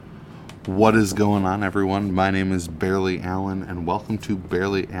What is going on, everyone? My name is Barely Allen, and welcome to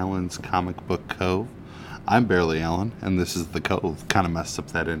Barely Allen's Comic Book Cove. I'm Barely Allen, and this is The Cove. Kind of messed up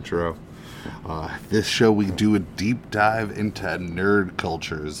that intro. This show, we do a deep dive into nerd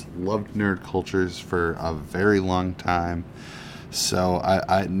cultures. Loved nerd cultures for a very long time. So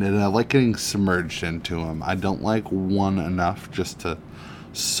and I like getting submerged into them. I don't like one enough just to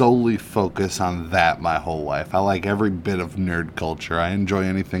solely focus on that my whole life. I like every bit of nerd culture. I enjoy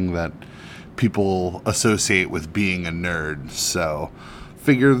anything that people associate with being a nerd. So,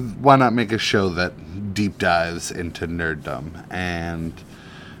 figure why not make a show that deep dives into nerddom? And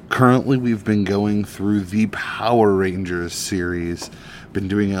currently, we've been going through the Power Rangers series. Been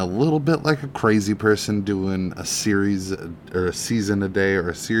doing a little bit like a crazy person, doing a series or a season a day, or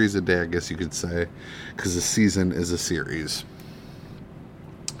a series a day, I guess you could say, because a season is a series.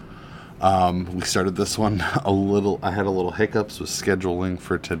 We started this one I had a little hiccups with scheduling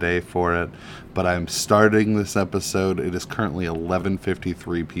for today for it, but I'm starting this episode. It is currently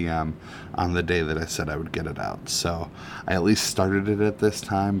 11:53 p.m. on the day that I said I would get it out. So I at least started it at this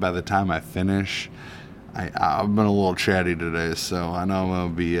time. By the time I finish, I've been a little chatty today, so I know I'm going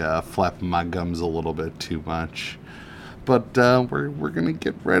to be flapping my gums a little bit too much. But we're going to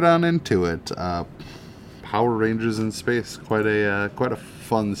get right on into it. Power Rangers in Space, quite a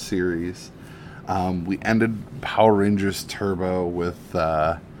fun series. We ended Power Rangers Turbo with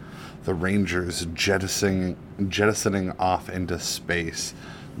the Rangers jettisoning off into space,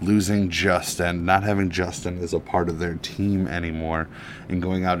 losing Justin, not having Justin as a part of their team anymore, and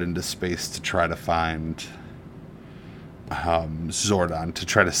going out into space to try to find Zordon, to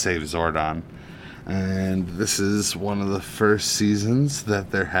try to save Zordon. And this is one of the first seasons that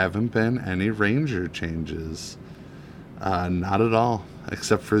there haven't been any Ranger changes. Not at all,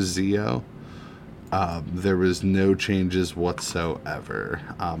 except for Zeo. There was no changes whatsoever.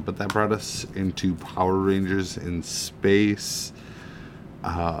 But that brought us into Power Rangers in Space.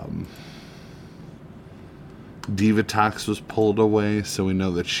 Divatox was pulled away, so we know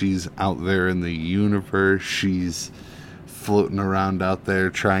that she's out there in the universe. She's floating around out there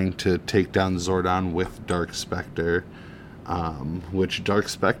trying to take down Zordon with Dark Spectre, which Dark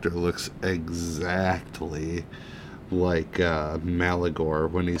Spectre looks exactly like Malagor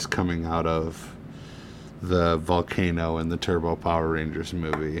when he's coming out of the volcano in the Turbo Power Rangers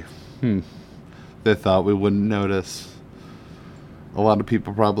movie. They thought we wouldn't notice. A lot of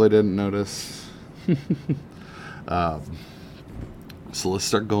people probably didn't notice. So let's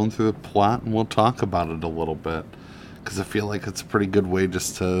start going through the plot, and we'll talk about it a little bit, because I feel like it's a pretty good way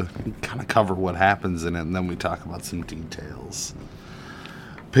just to kind of cover what happens in it, and then we talk about some details.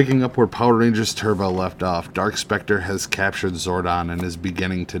 Picking up where Power Rangers Turbo left off, Dark Spectre has captured Zordon and is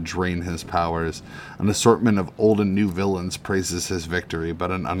beginning to drain his powers. An assortment of old and new villains praises his victory,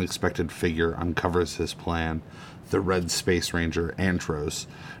 but an unexpected figure uncovers his plan: the Red Space Ranger, Andros.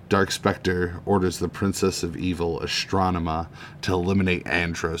 Dark Spectre orders the Princess of Evil, Astronema, to eliminate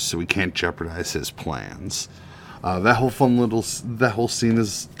Andros so he can't jeopardize his plans. That whole scene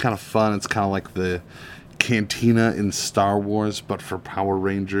is kind of fun. It's kind of like the cantina in Star Wars, but for Power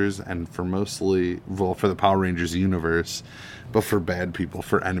Rangers, and for for the Power Rangers universe, but for bad people,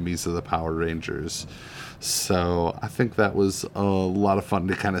 for enemies of the Power Rangers. So I think that was a lot of fun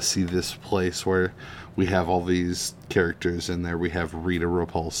to kind of see this place where we have all these characters in there. We have Rita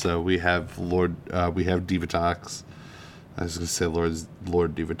Repulsa, we have Divatox. I was going to say Lord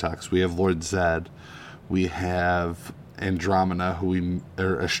Divatox. We have Lord Zed. We have Astronema, who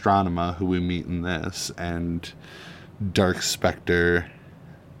we meet in this, and Dark Spectre,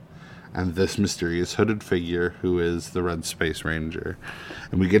 and this mysterious hooded figure who is the Red Space Ranger.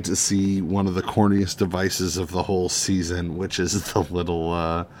 And we get to see one of the corniest devices of the whole season, which is the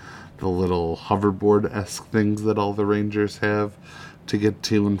little hoverboard-esque things that all the Rangers have to get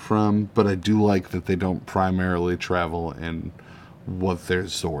to and from. But I do like that they don't primarily travel in what their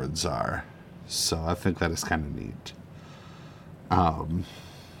Zords are. So I think that is kind of neat.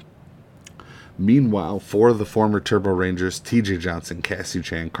 Meanwhile, four of the former Turbo Rangers, TJ Johnson, Cassie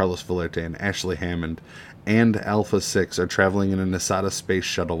Chan, Carlos Valerte, and Ashley Hammond, and Alpha 6 are traveling in a Nasada space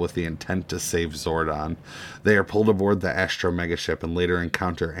shuttle with the intent to save Zordon. They are pulled aboard the Astro Megaship and later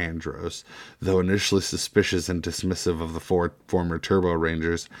encounter Andros. Though initially suspicious and dismissive of the four former Turbo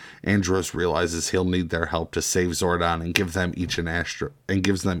Rangers, Andros realizes he'll need their help to save Zordon and gives them each an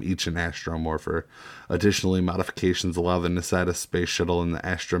Astromorpher. Additionally, modifications allow the Nasada space shuttle and the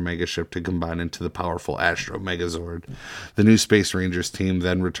Astro Megaship to combine into the powerful Astro Megazord. The new Space Rangers team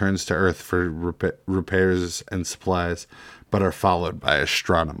then returns to Earth for repairs and supplies, but are followed by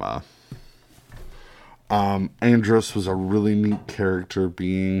Astronema. Andros was a really neat character,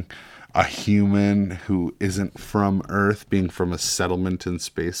 being a human who isn't from Earth being from a settlement in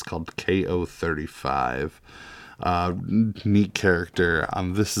space called KO-35. Neat character.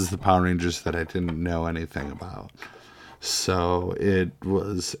 This is the Power Rangers that I didn't know anything about. So it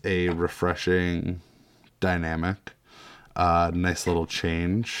was a refreshing dynamic. Nice little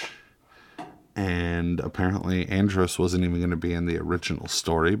change. And apparently Andros wasn't even going to be in the original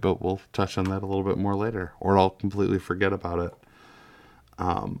story, but we'll touch on that a little bit more later, or I'll completely forget about it.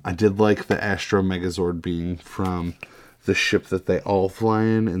 I did like the Astro Megazord being from the ship that they all fly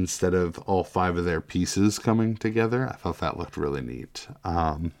in instead of all 5 of their pieces coming together. I thought that looked really neat.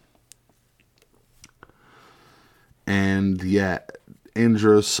 And yeah,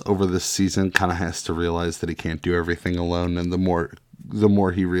 Andros over this season kind of has to realize that he can't do everything alone, and the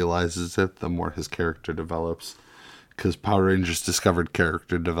more he realizes it, the more his character develops. Because Power Rangers discovered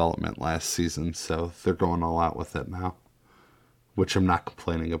character development last season, so they're going all out with it now. Which I'm not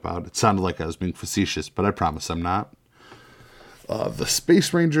complaining about. It sounded like I was being facetious, but I promise I'm not. The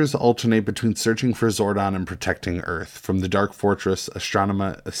Space Rangers alternate between searching for Zordon and protecting Earth. From the Dark Fortress,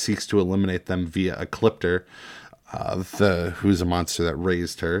 Astronema seeks to eliminate them via Ecliptor, who's a monster that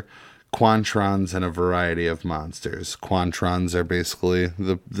raised her, Quantrons, and a variety of monsters. Quantrons are basically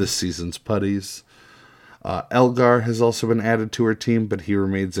this season's putties. Elgar has also been added to her team, but he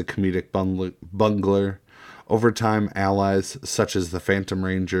remains a comedic bungler. Over time, allies such as the Phantom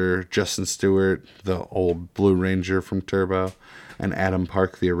Ranger, Justin Stewart, the old Blue Ranger from Turbo, and Adam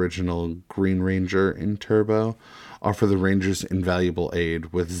Park, the original Green Ranger in Turbo, offer the Rangers invaluable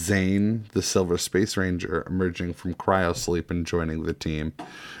aid, with Zane, the Silver Space Ranger, emerging from cryosleep and joining the team.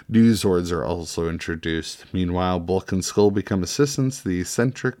 New Zords are also introduced. Meanwhile, Bulk and Skull become assistants to the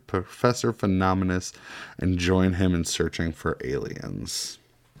eccentric Professor Phenomenus and join him in searching for aliens.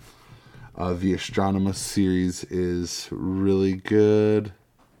 The Astronema series is really good.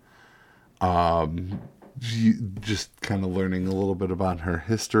 Just kind of learning a little bit about her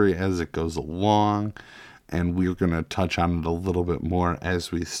history as it goes along. And we're going to touch on it a little bit more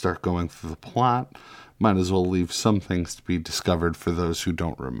as we start going through the plot. Might as well leave some things to be discovered for those who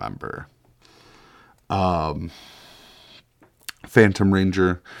don't remember. Phantom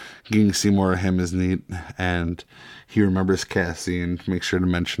Ranger, getting to see more of him is neat, and he remembers Cassie and makes sure to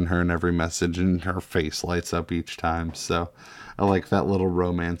mention her in every message, and her face lights up each time. So I like that little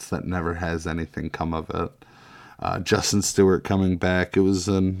romance that never has anything come of it. Justin Stewart coming back, it was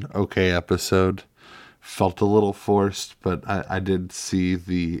an okay episode. Felt a little forced, but I did see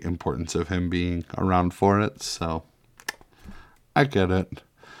the importance of him being around for it, so I get it.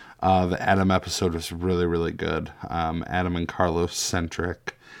 The Adam episode was really, really good. Adam and Carlos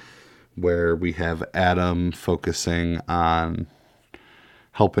centric, where we have Adam focusing on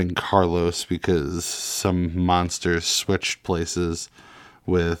helping Carlos because some monsters switched places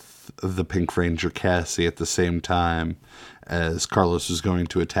with the Pink Ranger Cassie at the same time as Carlos was going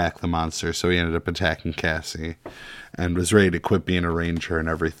to attack the monster, so he ended up attacking Cassie and was ready to quit being a ranger and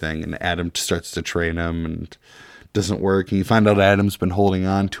everything, and Adam starts to train him and doesn't work, and you find out Adam's been holding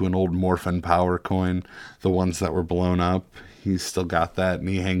on to an old Morphin Power coin, the ones that were blown up. He's still got that, and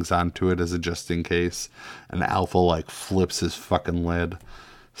he hangs on to it as a just in case, and Alpha flips his fucking lid.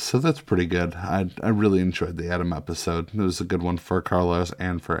 So that's pretty good. I really enjoyed the Adam episode. It was a good one for Carlos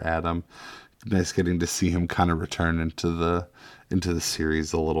and for Adam. Nice getting to see him kind of return into the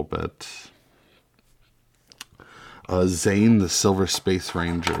series a little bit. Zane, the Silver Space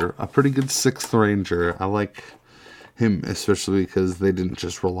Ranger, a pretty good 6th Ranger. I like him especially because they didn't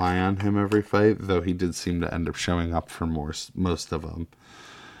just rely on him every fight, though he did seem to end up showing up for most of them.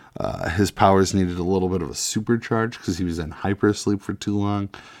 His powers needed a little bit of a supercharge because he was in hypersleep for too long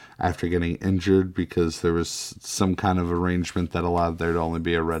after getting injured, because there was some kind of arrangement that allowed there to only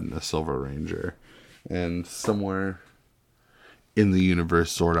be a red and a silver ranger. And somewhere in the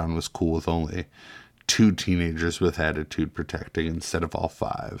universe, Zordon was cool with only 2 teenagers with attitude protecting instead of all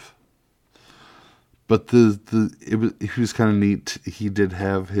 5. But he was kind of neat. He did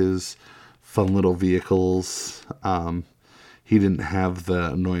have his fun little vehicles. He didn't have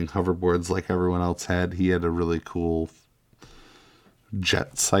the annoying hoverboards like everyone else had. He had a really cool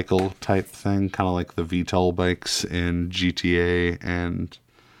jet cycle type thing, kind of like the VTOL bikes in GTA and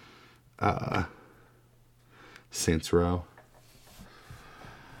Saints Row.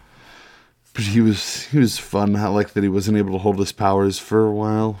 But he was fun. I like that he wasn't able to hold his powers for a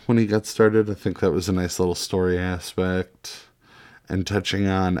while when he got started. I think that was a nice little story aspect. And touching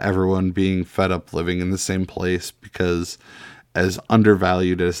on everyone being fed up living in the same place, because as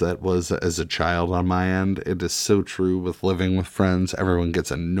undervalued as that was as a child on my end, it is so true with living with friends. Everyone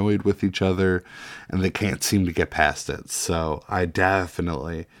gets annoyed with each other and they can't seem to get past it. So I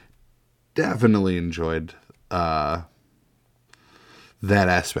definitely definitely enjoyed that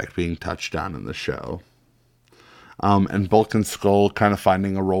aspect being touched on in the show. And Bulk and Skull kind of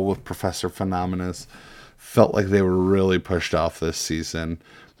finding a role with Professor Phenomenus felt like they were really pushed off this season.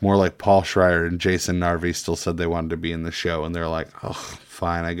 More like Paul Schreier and Jason Narvi still said they wanted to be in the show, and they're like, oh,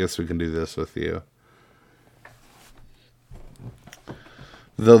 fine, I guess we can do this with you.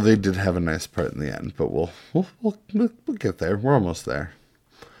 Though they did have a nice part in the end, but we'll get there. We're almost there.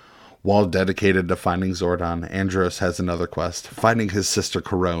 While dedicated to finding Zordon, Andros has another quest, finding his sister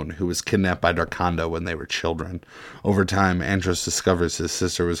Corone, who was kidnapped by Darkonda when they were children. Over time, Andros discovers his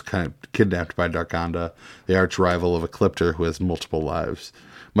sister was kidnapped by Darkonda, the arch-rival of Ecliptor who has multiple lives.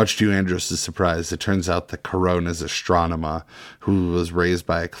 Much to Andros' surprise, it turns out that Corone is Astronema, who was raised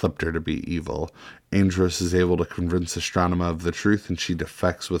by Ecliptor to be evil. Andros is able to convince Astronema of the truth, and she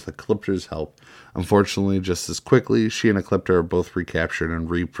defects with Ecliptor's help. Unfortunately, just as quickly, she and Ecliptor are both recaptured and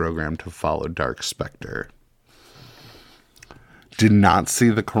reprogrammed to follow Dark Spectre. Did not see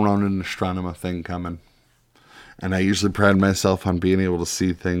the Corona and Astronema thing coming. And I usually pride myself on being able to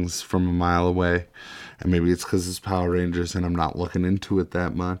see things from a mile away. And maybe it's because it's Power Rangers and I'm not looking into it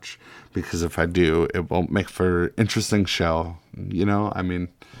that much. Because if I do, it won't make for an interesting show. You know, I mean,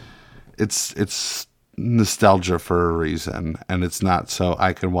 it's nostalgia for a reason. And it's not so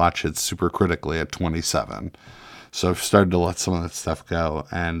I can watch it super critically at 27. So I've started to let some of that stuff go.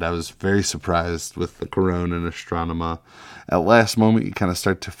 And I was very surprised with the Corona and Astronema. At last moment, you kind of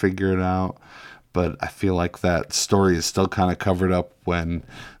start to figure it out. But I feel like that story is still kind of covered up when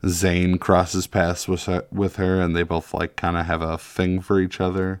Zane crosses paths with her and they both like kind of have a thing for each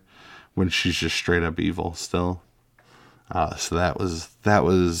other when she's just straight up evil still. So that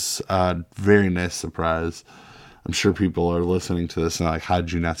was a very nice surprise. I'm sure people are listening to this and like, how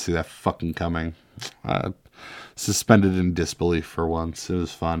did you not see that fucking coming? Suspended in disbelief for once. It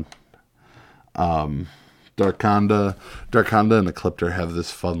was fun. Darkonda and Ecliptor have this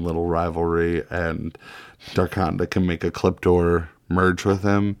fun little rivalry, and Darkonda can make Ecliptor merge with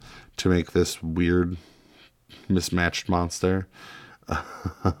him to make this weird mismatched monster.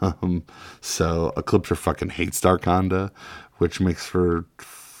 So Ecliptor fucking hates Darkonda, which makes for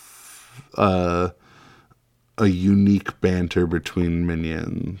a unique banter between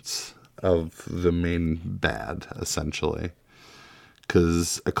minions of the main bad, essentially.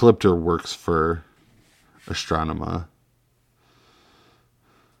 Because Ecliptor works for Astronema.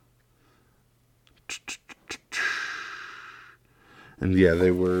 And yeah,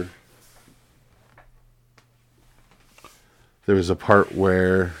 there was a part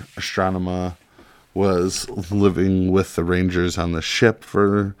where Astronema was living with the Rangers on the ship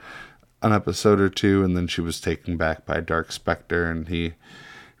for an episode or two, and then she was taken back by Dark Spectre, and he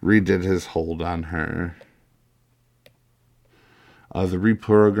redid his hold on her. The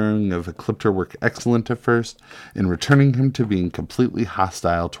reprogramming of Ecliptor worked excellent at first, in returning him to being completely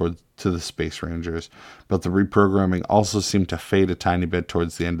hostile to the Space Rangers, but the reprogramming also seemed to fade a tiny bit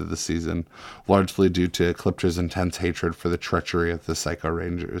towards the end of the season, largely due to Ecliptor's intense hatred for the treachery of the Psycho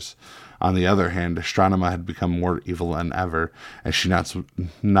Rangers. On the other hand, Astronema had become more evil than ever, as she not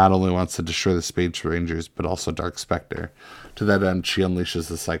only wants to destroy the Space Rangers, but also Dark Spectre. To that end, she unleashes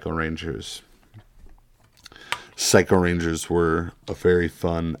the Psycho Rangers. Psycho Rangers were a very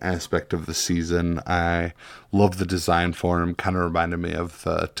fun aspect of the season. I love the design for them. Kind of reminded me of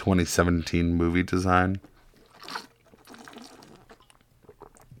the 2017 movie design.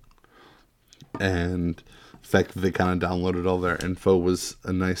 And the fact that they kind of downloaded all their info was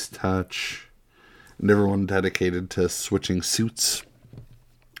a nice touch. And everyone dedicated to switching suits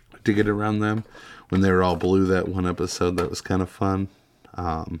to get around them. When they were all blue that one episode, that was kind of fun.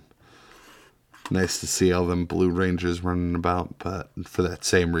 Nice to see all them Blue Rangers running about, but for that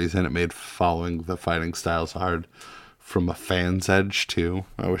same reason, it made following the fighting styles hard from a fan's edge, too.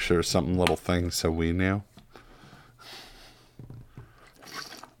 I wish there was something little thing so we knew.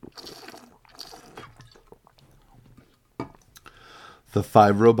 The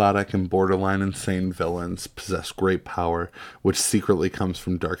 5 robotic and borderline insane villains possess great power, which secretly comes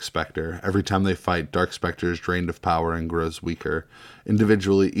from Dark Spectre. Every time they fight, Dark Spectre is drained of power and grows weaker.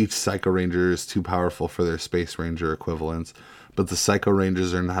 Individually, each Psycho Ranger is too powerful for their Space Ranger equivalents, but the Psycho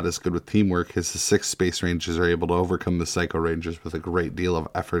Rangers are not as good with teamwork, as the 6 Space Rangers are able to overcome the Psycho Rangers with a great deal of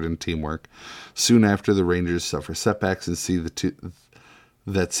effort and teamwork. Soon after, the Rangers suffer setbacks and see the two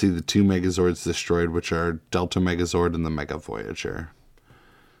Megazords destroyed, which are Delta Megazord and the Mega Voyager.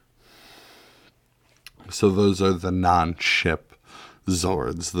 So those are the non-ship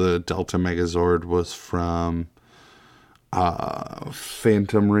Zords. The Delta Megazord was from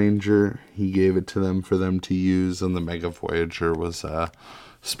Phantom Ranger. He gave it to them for them to use, and the Mega Voyager was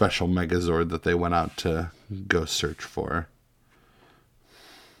special Megazord that they went out to go search for.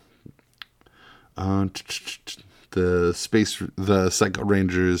 The Psycho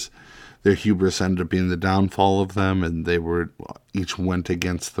Rangers, their hubris ended up being the downfall of them, and they each went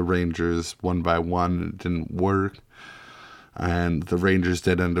against the Rangers one by one, and it didn't work. And the Rangers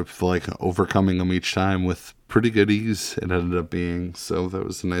did end up overcoming them each time with pretty good ease, it ended up being. So that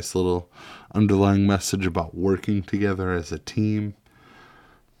was a nice little underlying message about working together as a team.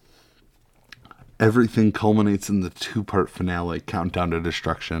 Everything culminates in the 2-part finale, Countdown to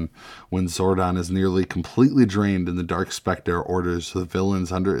Destruction, when Zordon is nearly completely drained and the Dark Spectre orders the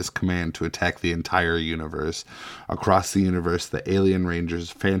villains under his command to attack the entire universe. Across the universe, the Alien Rangers,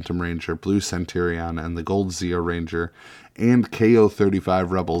 Phantom Ranger, Blue Centurion, and the Gold Zeo Ranger and KO-35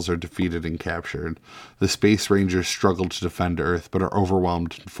 rebels are defeated and captured. The Space Rangers struggle to defend Earth, but are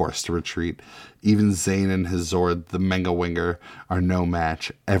overwhelmed and forced to retreat. Even Zane and his Zord, the Mega Winger, are no match.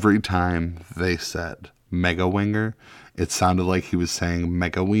 Every time they said Mega Winger, it sounded like he was saying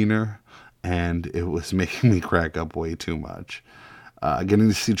Mega Wiener, and it was making me crack up way too much. Getting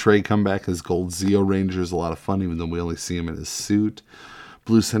to see Trey come back as Gold Zeo Ranger is a lot of fun, even though we only see him in his suit.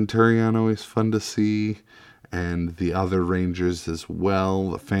 Blue Centurion, always fun to see. And the other Rangers as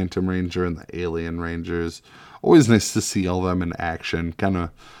well, the Phantom Ranger and the Alien Rangers. Always nice to see all of them in action. Kind of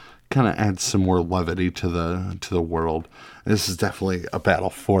adds some more levity to the world. This is definitely a battle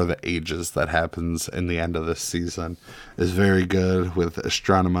for the ages that happens in the end of this season. It's very good, with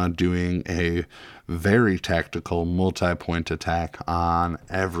Astronema doing a very tactical multi-point attack on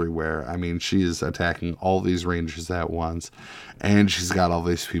everywhere. I mean, she is attacking all these Rangers at once, and she's got all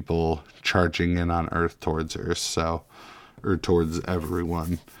these people charging in on Earth towards her, or towards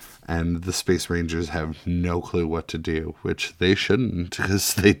everyone. And the Space Rangers have no clue what to do, which they shouldn't,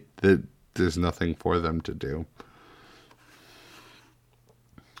 because there's nothing for them to do.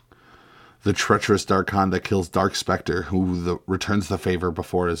 The treacherous Darkonda kills Dark Spectre, who returns the favor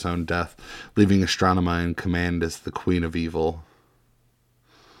before his own death, leaving Astronema in command as the Queen of Evil.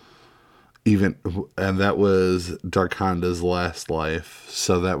 And that was Darkonda's last life,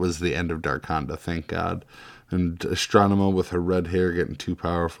 so that was the end of Darkonda, thank God. And Astronema, with her red hair getting too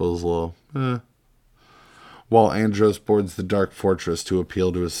powerful, is a little, While Andros boards the Dark Fortress to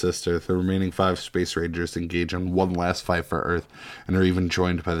appeal to his sister, the remaining 5 Space Rangers engage in one last fight for Earth, and are even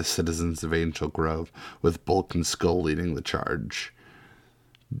joined by the citizens of Angel Grove, with Bulk and Skull leading the charge.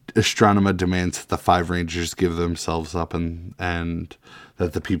 Astronema demands that the 5 Rangers give themselves up, and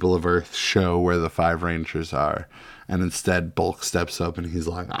that the people of Earth show where the 5 Rangers are. And instead, Bulk steps up and he's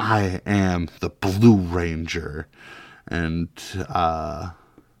like, I am the Blue Ranger. And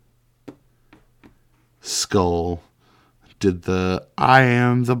Skull did the I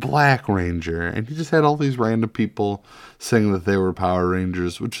am the Black Ranger. And he just had all these random people saying that they were Power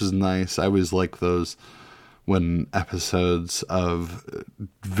Rangers, which is nice. I always like those when episodes of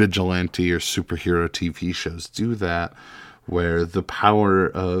vigilante or superhero TV shows do that, where the power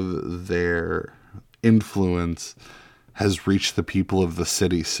of their influence has reached the people of the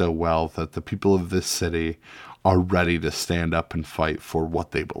city so well that the people of this city are ready to stand up and fight for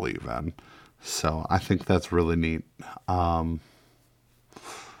what they believe in. So I think that's really neat. I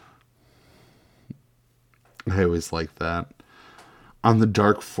always like that. On the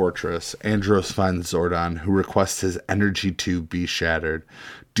Dark Fortress, Andros finds Zordon, who requests his energy tube be shattered.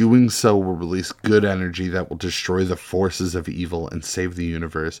 Doing so will release good energy that will destroy the forces of evil and save the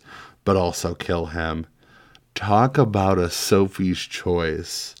universe, but also kill him. Talk about a Sophie's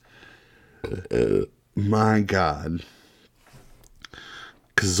choice. My God.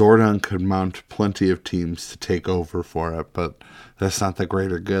 Because Zordon could mount plenty of teams to take over for it, but that's not the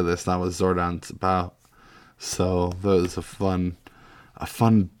greater good. That's not what Zordon's about. So that was a fun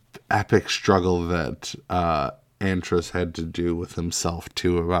epic struggle that Andros had to do with himself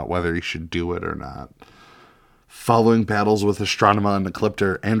too, about whether he should do it or not. Following battles with Astronema and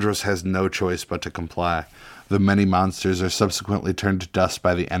Ecliptor, Andros has no choice but to comply. The many monsters are subsequently turned to dust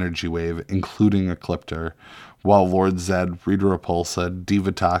by the energy wave, including Ecliptor, while Lord Zed, Rita Repulsa,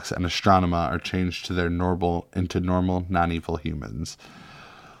 Divatox, and Astronema are changed to normal, non-evil humans.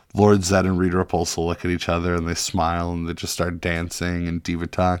 Lord Zed and Rita Repulsa look at each other and they smile and they just start dancing, and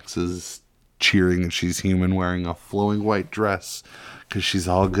Divatox is cheering that she's human, wearing a flowing white dress because she's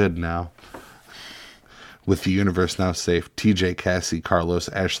all good now. With the universe now safe, TJ, Cassie, Carlos,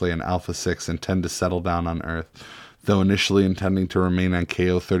 Ashley, and Alpha 6 intend to settle down on Earth. Though initially intending to remain on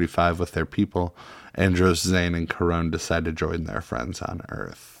KO-35 with their people, Andros, Zane, and Karone decide to join their friends on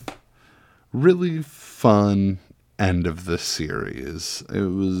Earth. Really fun end of this series. It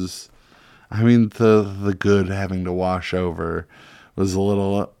was, the good having to wash over, was a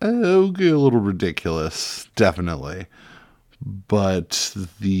little, okay, a little ridiculous, definitely. But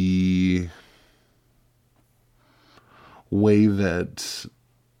the way that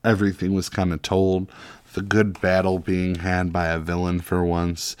everything was kind of told, the good battle being had by a villain for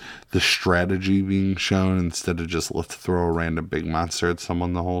once, the strategy being shown instead of just let's throw a random big monster at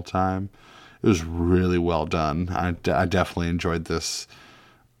someone the whole time. It was really well done. I definitely enjoyed this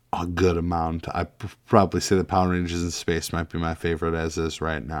a good amount. I probably say the Power Rangers in Space might be my favorite as is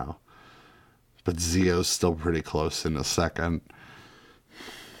right now. But Zeo's still pretty close in a second.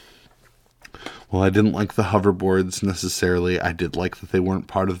 Well, I didn't like the hoverboards necessarily. I did like that they weren't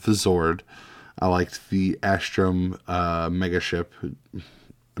part of the Zord. I liked the Astrom megaship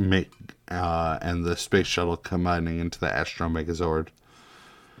and the space shuttle combining into the Astro Megazord.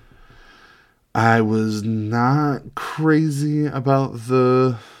 I was not crazy about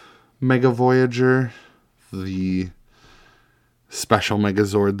the Mega Voyager, the special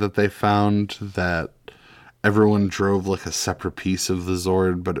Megazord that they found that everyone drove like a separate piece of the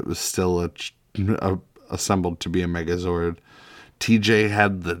Zord, but it was still assembled to be a Megazord. TJ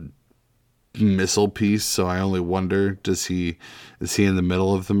had the missile piece, so I only wonder, is he in the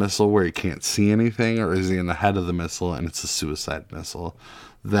middle of the missile where he can't see anything, or is he in the head of the missile and it's a suicide missile?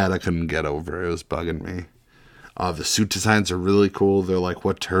 That I couldn't get over. It was bugging me. The suit designs are really cool. They're like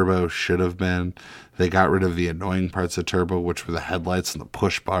what Turbo should have been. They got rid of the annoying parts of Turbo, which were the headlights and the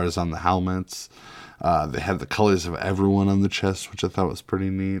push bars on the helmets. They had the colors of everyone on the chest, which I thought was pretty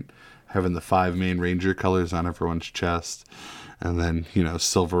neat. Having the 5 main Ranger colors on everyone's chest. And then,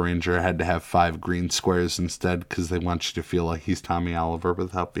 Silver Ranger had to have 5 green squares instead because they want you to feel like he's Tommy Oliver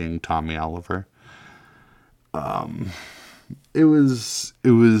without being Tommy Oliver. It was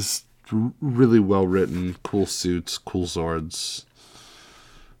really well written, cool suits, cool Zords.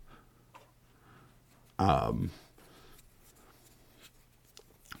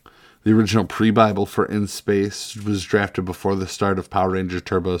 The original pre-Bible for In Space was drafted before the start of Power Ranger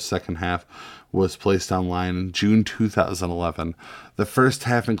Turbo's second half was placed online in June 2011. The first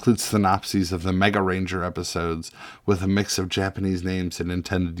half includes synopses of the Mega Ranger episodes with a mix of Japanese names and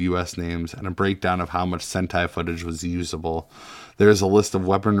intended US names and a breakdown of how much Sentai footage was usable. There is a list of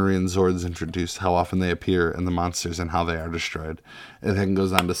weaponry and Zords introduced, how often they appear, and the monsters and how they are destroyed. It then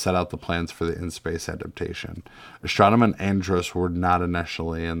goes on to set out the plans for the in-space adaptation. Astronema and Andros were not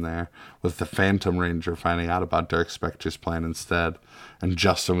initially in there, with the Phantom Ranger finding out about Dark Spectre's plan instead, and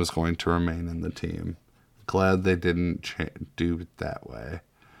Justin was going to remain in the team. Glad they didn't do it that way.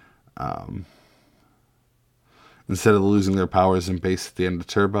 Instead of losing their powers in base at the end of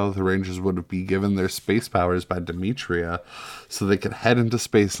Turbo, the Rangers would be given their space powers by Demetria so they could head into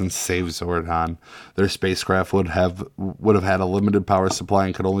space and save Zordon. Their spacecraft would have had a limited power supply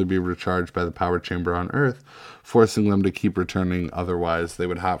and could only be recharged by the power chamber on Earth, forcing them to keep returning. Otherwise, they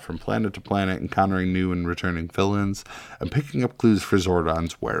would hop from planet to planet, encountering new and returning villains, and picking up clues for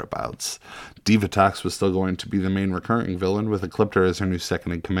Zordon's whereabouts. Divatox was still going to be the main recurring villain, with Ecliptor as her new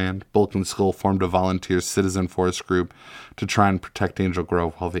second-in-command. Bulk and Skull formed a volunteer citizen force group to try and protect Angel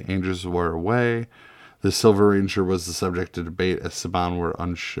Grove while the Angels were away. The Silver Ranger was the subject of debate, as Saban were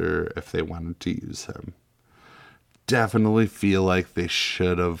unsure if they wanted to use him. Definitely feel like they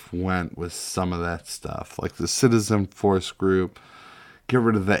should have went with some of that stuff, like the citizen force group, get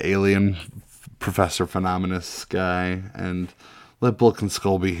rid of the alien Professor Phenomenus guy, and let Bulk and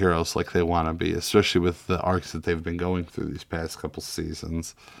Skull be heroes like they want to be, especially with the arcs that they've been going through these past couple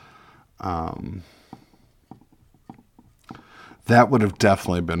seasons. That would have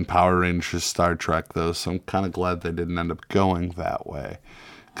definitely been Power Rangers Star Trek, though, so I'm kind of glad they didn't end up going that way,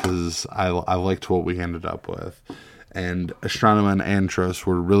 because I liked what we ended up with. And Astronema and Andros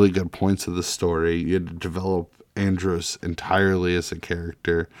were really good points of the story. You had to develop Andros entirely as a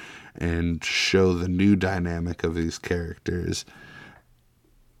character and show the new dynamic of these characters.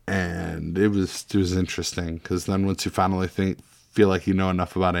 And it was interesting, because then once you finally feel like you know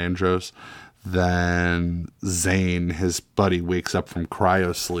enough about Andros, then Zane, his buddy, wakes up from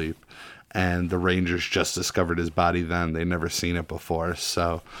cryo sleep, and the Rangers just discovered his body then. They'd never seen it before,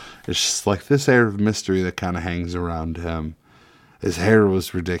 so it's just like this air of mystery that kind of hangs around him. His hair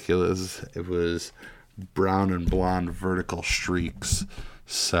was ridiculous. It was brown and blonde vertical streaks,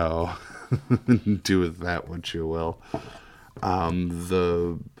 so do with that what you will. What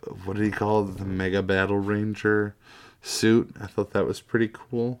do you call it? The Mega Battle Ranger suit. I thought that was pretty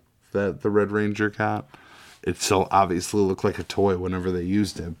cool that the Red Ranger got. It so obviously looked like a toy whenever they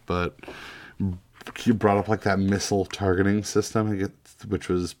used it, but you brought up like that missile targeting system, which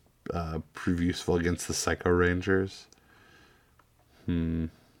was pretty useful against the Psycho Rangers.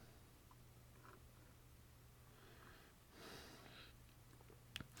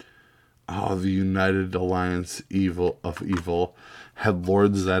 Oh, the United Alliance of Evil had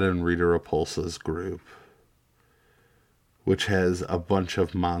Lord Zed and Rita Repulsa's group, which has a bunch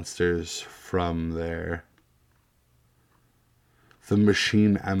of monsters from there. The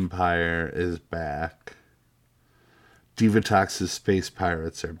Machine Empire is back. Divatox's Space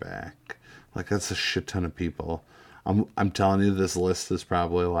Pirates are back. Like, that's a shit ton of people. I'm telling you, this list is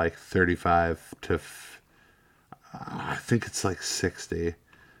probably like 35 to... I think it's like 60. I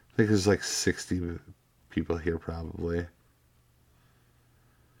think there's like 60 people here probably.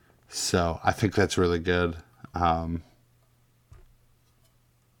 So, I think that's really good.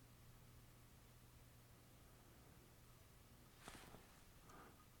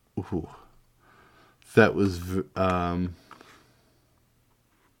 Ooh. That was...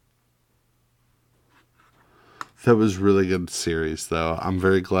 that was really good series, though. I'm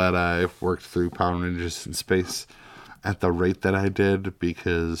very glad I worked through Power Rangers in Space at the rate that I did,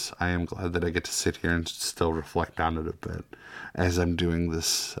 because I am glad that I get to sit here and still reflect on it a bit as I'm doing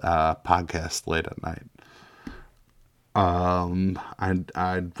this podcast late at night.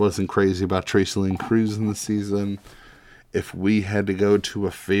 I wasn't crazy about Tracy Lynn Cruz in the season. If we had to go to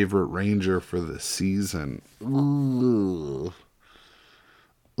a favorite Ranger for the season, who's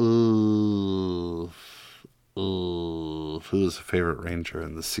a favorite Ranger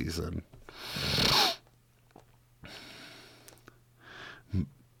in the season?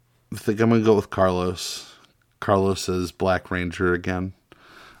 I think I'm gonna go with Carlos. Carlos is Black Ranger again.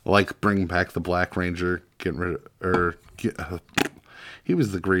 I like bringing back the Black Ranger. He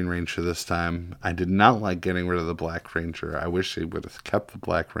was the Green Ranger this time. I did not like getting rid of the Black Ranger. I wish they would have kept the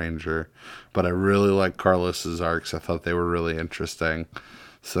Black Ranger, but I really like Carlos's arcs. I thought they were really interesting.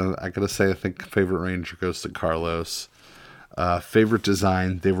 So I gotta say, I think favorite Ranger goes to Carlos. Favorite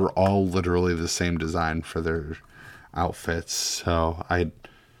design, they were all literally the same design for their outfits. So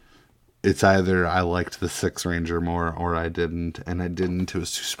it's either I liked the Sixth Ranger more or I didn't, and I didn't. It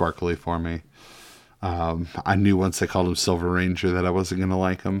was too sparkly for me. I knew once they called him Silver Ranger that I wasn't going to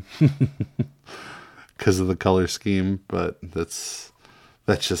like him because of the color scheme, but that's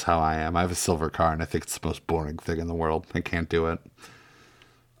just how I am. I have a silver car, and I think it's the most boring thing in the world. I can't do it.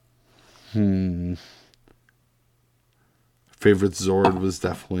 Favorite Zord was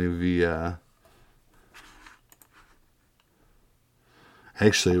definitely the...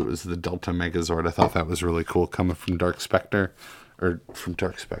 Actually, it was the Delta Megazord. I thought that was really cool coming from Dark Spectre.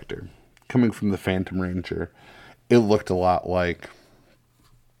 Coming from the Phantom Ranger. It looked a lot like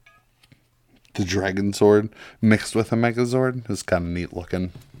the Dragon Sword mixed with a Megazord. It was kind of neat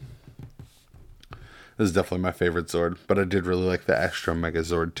looking. This is definitely my favorite Zord, but I did really like the Astro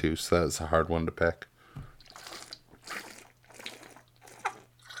Megazord too, so that was a hard one to pick.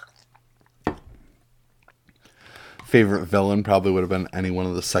 Favorite villain probably would have been any one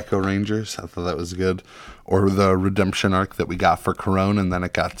of the Psycho Rangers. I thought that was good. Or the redemption arc that we got for Corone, and then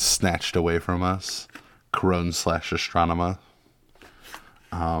it got snatched away from us. Corone / Astronema.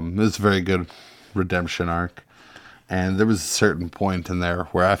 It was a very good redemption arc. And there was a certain point in there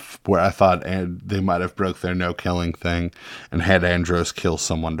where I thought they might have broke their no-killing thing and had Andros kill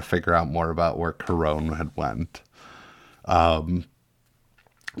someone to figure out more about where Corone had went.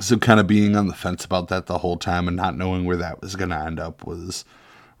 So kind of being on the fence about that the whole time and not knowing where that was going to end up was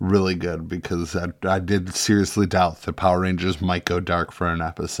really good, because I did seriously doubt that Power Rangers might go dark for an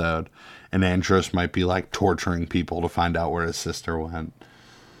episode and Andros might be like torturing people to find out where his sister went.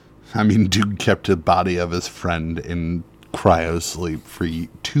 I mean, dude kept the body of his friend in cryo sleep for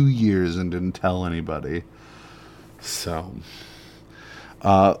 2 years and didn't tell anybody. So,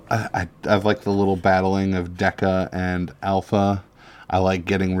 I like the little battling of Dekka and Alpha. I like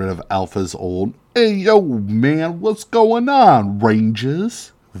getting rid of Alpha's old, "Hey, yo, man, what's going on,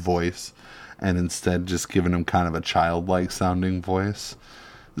 Rangers?" voice, and instead just giving him kind of a childlike sounding voice.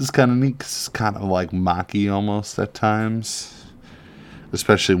 This is kind of neat, 'cause it's kind of like Maki almost at times.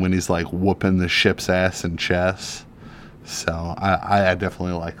 Especially when he's like whooping the ship's ass in chess. So I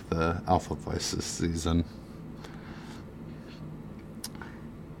definitely like the Alpha voice this season.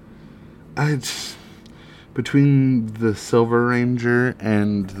 Between the Silver Ranger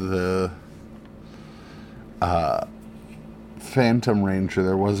and the Phantom Ranger,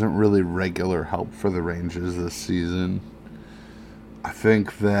 there wasn't really regular help for the Rangers this season. I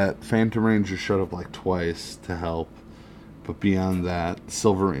think that Phantom Ranger showed up like twice to help. But beyond that,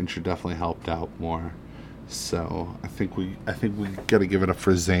 Silver Ranger definitely helped out more. So I think we got to give it up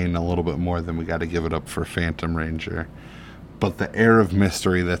for Zane a little bit more than we got to give it up for Phantom Ranger. But the air of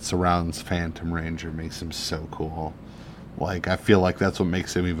mystery that surrounds Phantom Ranger makes him so cool. Like, I feel like that's what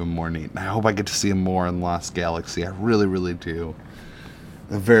makes him even more neat. And I hope I get to see him more in Lost Galaxy. I really, really do.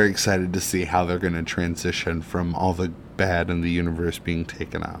 I'm very excited to see how they're going to transition from all the bad in the universe being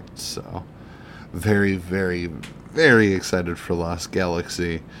taken out. So, very, very, very excited for Lost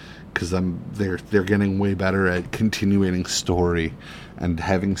Galaxy because they're getting way better at continuing story and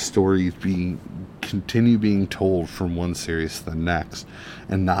having stories continue being told from one series to the next,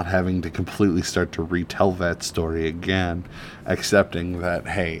 and not having to completely start to retell that story again, accepting that,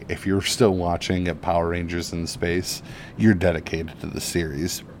 hey, if you're still watching at Power Rangers in Space, you're dedicated to the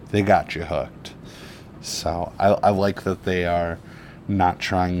series. They got you hooked. So I like that they are not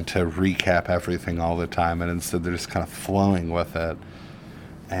trying to recap everything all the time, and instead they're just kind of flowing with it.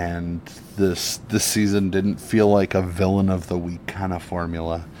 And this season didn't feel like a villain of the week kind of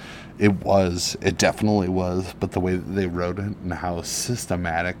formula. It definitely was, but the way that they wrote it and how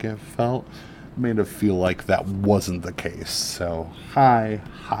systematic it felt made it feel like that wasn't the case. So high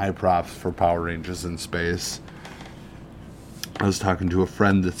props for Power Rangers in Space. I was talking to a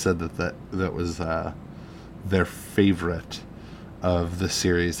friend that said that was their favorite of the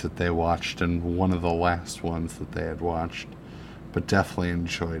series that they watched, and one of the last ones that they had watched, but definitely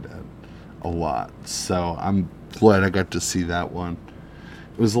enjoyed it a lot. So I'm glad I got to see that one.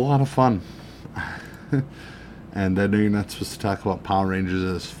 It was a lot of fun. And I know you're not supposed to talk about Power Rangers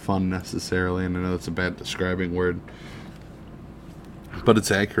as fun necessarily, and I know it's a bad describing word, but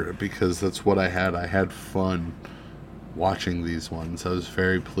it's accurate because that's what I had. I had fun watching these ones. I was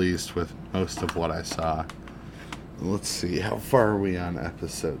very pleased with most of what I saw. Let's see, how far are we on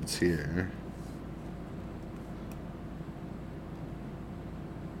episodes here?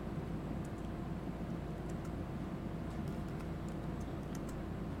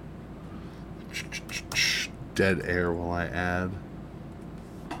 Dead air will I add.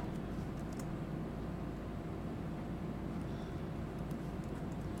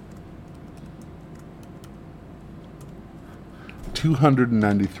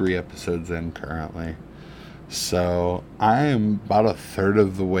 $293 episodes in currently. So I am about a third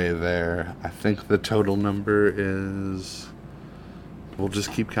of the way there. I think the total number is... We'll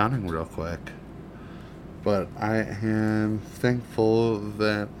just keep counting real quick. But I am thankful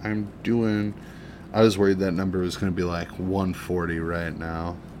that I'm doing... I was worried that number was going to be like 140 right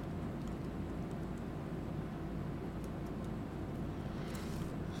now.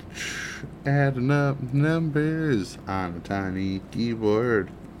 Adding up numbers on a tiny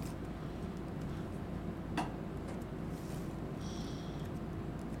keyboard.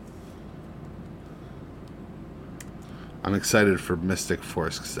 I'm excited for Mystic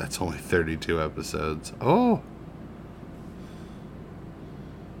Force because that's only 32 episodes. Oh!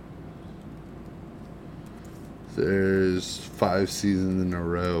 There's 5 seasons in a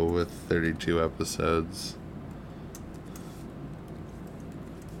row with 32 episodes.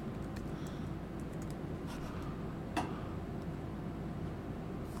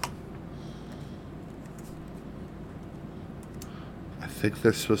 I think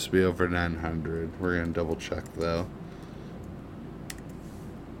they're supposed to be over 900. We're going to double check though.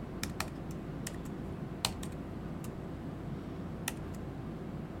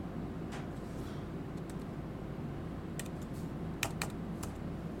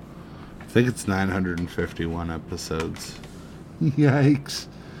 I think it's 951 episodes. Yikes.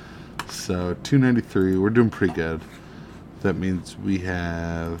 So 293, we're doing pretty good. That means we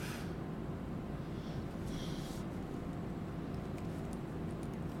have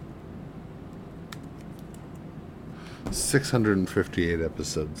 658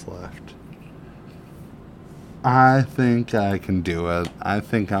 episodes left. I think I can do it. I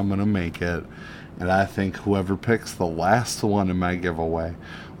think I'm going to make it. And I think whoever picks the last one in my giveaway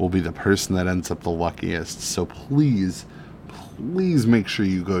will be the person that ends up the luckiest. So please make sure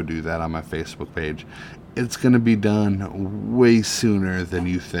you go do that on my Facebook page. It's going to be done way sooner than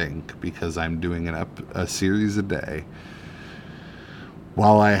you think because I'm doing a series a day.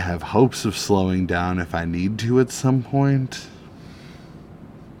 While I have hopes of slowing down if I need to at some point,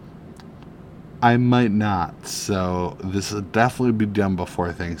 I might not. So this will definitely be done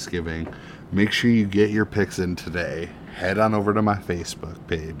before Thanksgiving. Make sure you get your picks in today. Head on over to my Facebook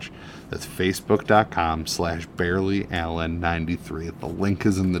page. That's facebook.com/BarelyAllen93. The link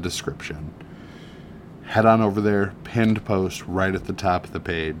is in the description. Head on over there. Pinned post right at the top of the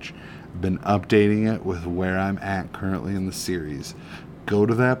page. I've been updating it with where I'm at currently in the series. Go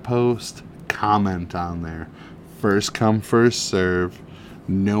to that post. Comment on there. First come, first serve.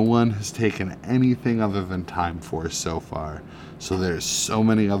 No one has taken anything other than Time Force so far. So there's so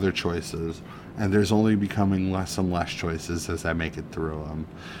many other choices. And there's only becoming less and less choices as I make it through them.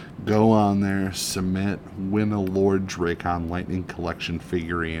 Go on there, submit, win a Lord Dracon Lightning Collection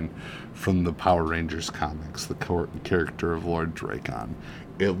figurine from the Power Rangers comics, the character of Lord Dracon.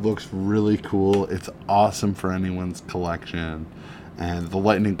 It looks really cool. It's awesome for anyone's collection. And the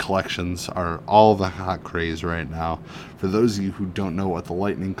Lightning collections are all the hot craze right now. For those of you who don't know what the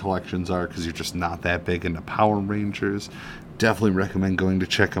Lightning collections are, because you're just not that big into Power Rangers, definitely recommend going to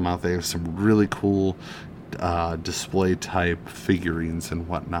check them out. They have some really cool display type figurines and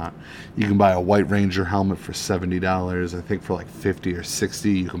whatnot. You can buy a White Ranger helmet for $70. I think for like 50 or 60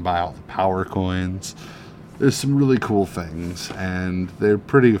 you can buy all the power coins. There's some really cool things, and they're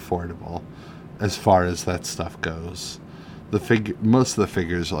pretty affordable as far as that stuff goes. Most of the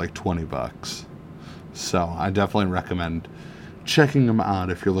figures are like $20. So I definitely recommend checking them out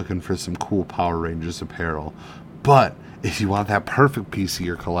if you're looking for some cool Power Rangers apparel. But if you want that perfect piece of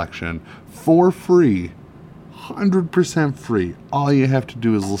your collection for free, 100% free, all you have to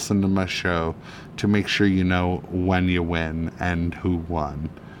do is listen to my show to make sure you know when you win and who won.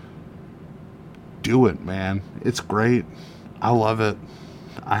 Do it, man. It's great. I love it.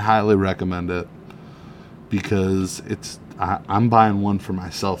 I highly recommend it because I'm buying one for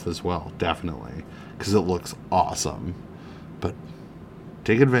myself as well, definitely, because it looks awesome. But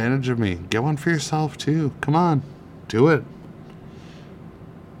take advantage of me. Get one for yourself too. Come on, do it.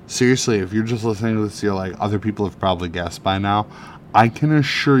 Seriously, if you're just listening to this, you're like, other people have probably guessed by now. I can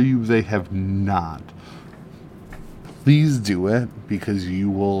assure you they have not. Please do it because you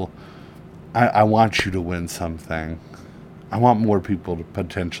will. I want you to win something. I want more people to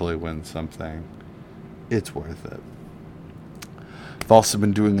potentially win something. It's worth it. I've also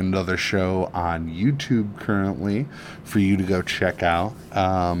been doing another show on YouTube currently for you to go check out.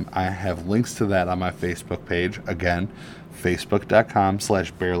 I have links to that on my Facebook page. Again,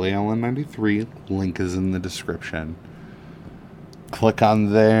 facebook.com/barelyellen93. Link is in the description. Click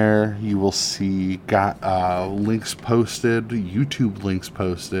on there. You will see links posted, YouTube links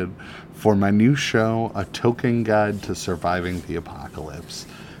posted for my new show, A Token Guide to Surviving the Apocalypse.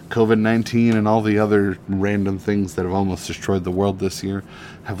 COVID-19 and all the other random things that have almost destroyed the world this year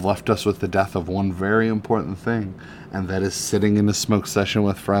have left us with the death of one very important thing, and that is sitting in a smoke session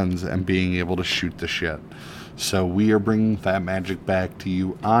with friends and being able to shoot the shit. So we are bringing that magic back to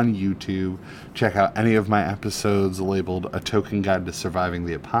you on YouTube. Check out any of my episodes labeled A Token Guide to Surviving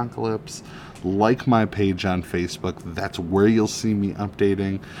the Apocalypse. Like my page on Facebook. That's where you'll see me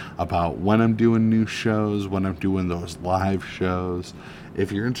updating about when I'm doing new shows, when I'm doing those live shows.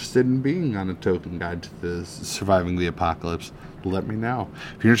 If you're interested in being on A Token Guide to Surviving the Apocalypse, let me know.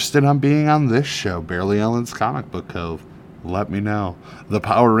 If you're interested in being on this show, Barely Ellen's Comic Book Cove, let me know. The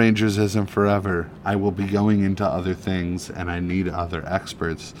Power Rangers isn't forever. I will be going into other things, and I need other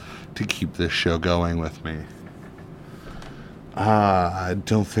experts to keep this show going with me. I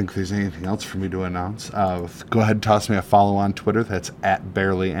don't think there's anything else for me to announce. Go ahead and toss me a follow on Twitter. That's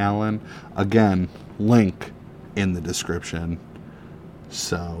 @BarelyAllen. Again, link in the description.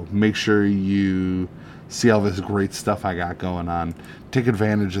 So make sure you see all this great stuff I got going on. Take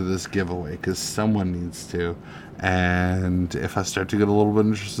advantage of this giveaway because someone needs to. And if I start to get a little bit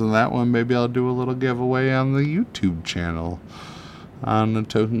interested in that one, maybe I'll do a little giveaway on the YouTube channel on A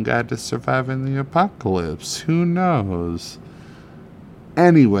Token Guide to Surviving the Apocalypse. Who knows?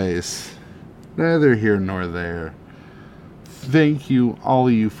 Anyways, neither here nor there. Thank you, all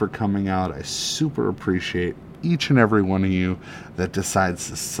of you, for coming out. I super appreciate each and every one of you that decides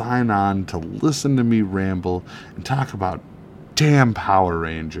to sign on to listen to me ramble and talk about damn Power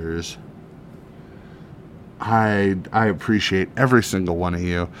Rangers. I appreciate every single one of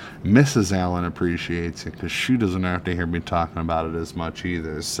you. Mrs. Allen appreciates it because she doesn't have to hear me talking about it as much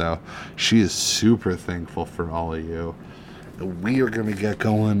either. So she is super thankful for all of you. We are going to get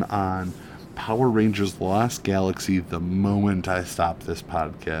going on Power Rangers Lost Galaxy the moment I stop this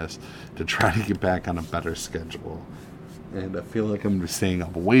podcast to try to get back on a better schedule. And I feel like I'm going to be staying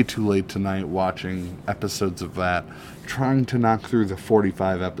up way too late tonight watching episodes of that, trying to knock through the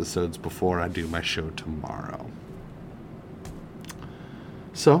 45 episodes before I do my show tomorrow.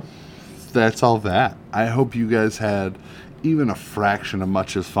 So, that's all that. I hope you guys had even a fraction of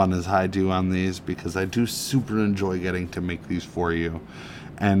much as fun as I do on these, because I do super enjoy getting to make these for you.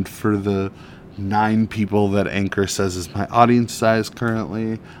 And for the 9 people that Anchor says is my audience size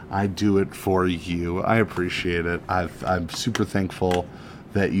currently, I do it for you. I appreciate it. I'm super thankful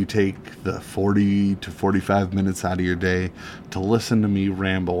that you take the 40 to 45 minutes out of your day to listen to me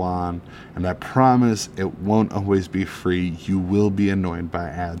ramble on. And I promise it won't always be free. You will be annoyed by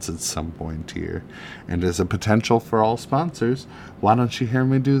ads at some point here. And as a potential for all sponsors, why don't you hear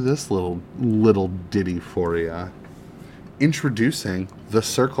me do this little ditty for you? Introducing the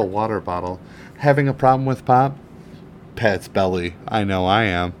Circle water bottle. Having a problem with pop? Pat's belly. I know I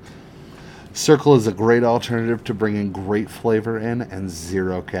am. Circle is a great alternative to bringing great flavor in and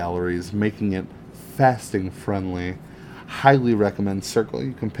 0 calories, making it fasting friendly. Highly recommend Circle.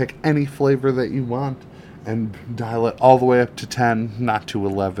 You can pick any flavor that you want and dial it all the way up to 10, not to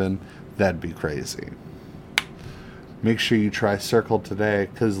 11. That'd be crazy. Make sure you try Circle today,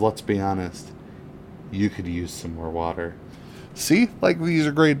 because let's be honest, you could use some more water. See? Like, these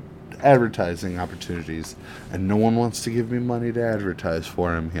are great advertising opportunities, and no one wants to give me money to advertise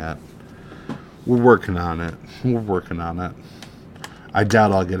for them yet. We're working on it. I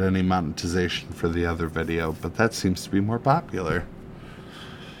doubt I'll get any monetization for the other video, but that seems to be more popular.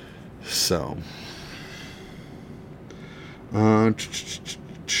 So, let's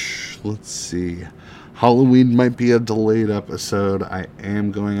see. Halloween might be a delayed episode. I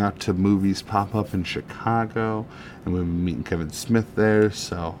am going out to Movies Pop-Up in Chicago, and we'll be meeting Kevin Smith there,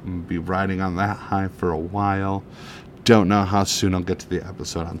 so I'm going to be riding on that high for a while. Don't know how soon I'll get to the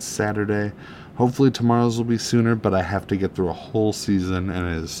episode on Saturday. Hopefully tomorrow's will be sooner, but I have to get through a whole season, and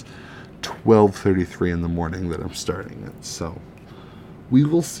it is 12:33 in the morning that I'm starting it, so we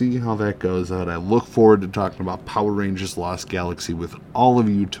will see how that goes out. I look forward to talking about Power Rangers Lost Galaxy with all of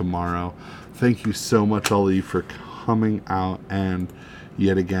you tomorrow. Thank you so much, all of you, for coming out. And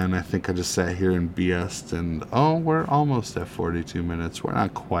yet again, I think I just sat here and BS'd. And, we're almost at 42 minutes. We're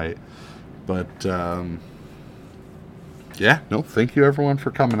not quite. But, thank you, everyone, for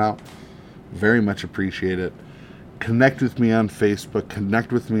coming out. Very much appreciate it. Connect with me on Facebook.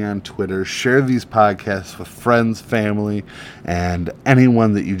 Connect with me on Twitter. Share these podcasts with friends, family, and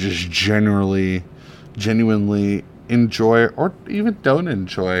anyone that you just genuinely enjoy or even don't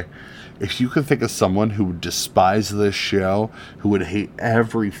enjoy. If you could think of someone who would despise this show, who would hate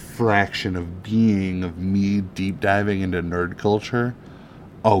every fraction of being of me deep diving into nerd culture,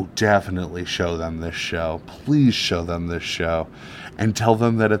 definitely show them this show. Please show them this show. And tell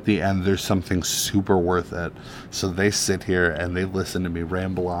them that at the end there's something super worth it. So they sit here and they listen to me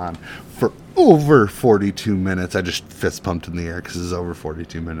ramble on for over 42 minutes. I just fist pumped in the air because it's over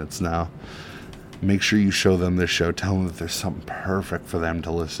 42 minutes now. Make sure you show them this show. Tell them that there's something perfect for them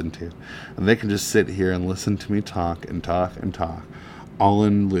to listen to. And they can just sit here and listen to me talk and talk and talk, all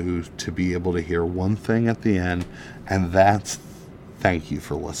in lieu to be able to hear one thing at the end, and that's thank you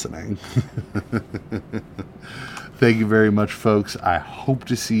for listening. Thank you very much, folks. I hope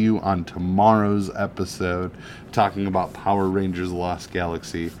to see you on tomorrow's episode talking about Power Rangers Lost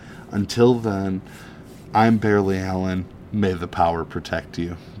Galaxy. Until then, I'm Barely Alan. May the power protect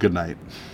you. Good night.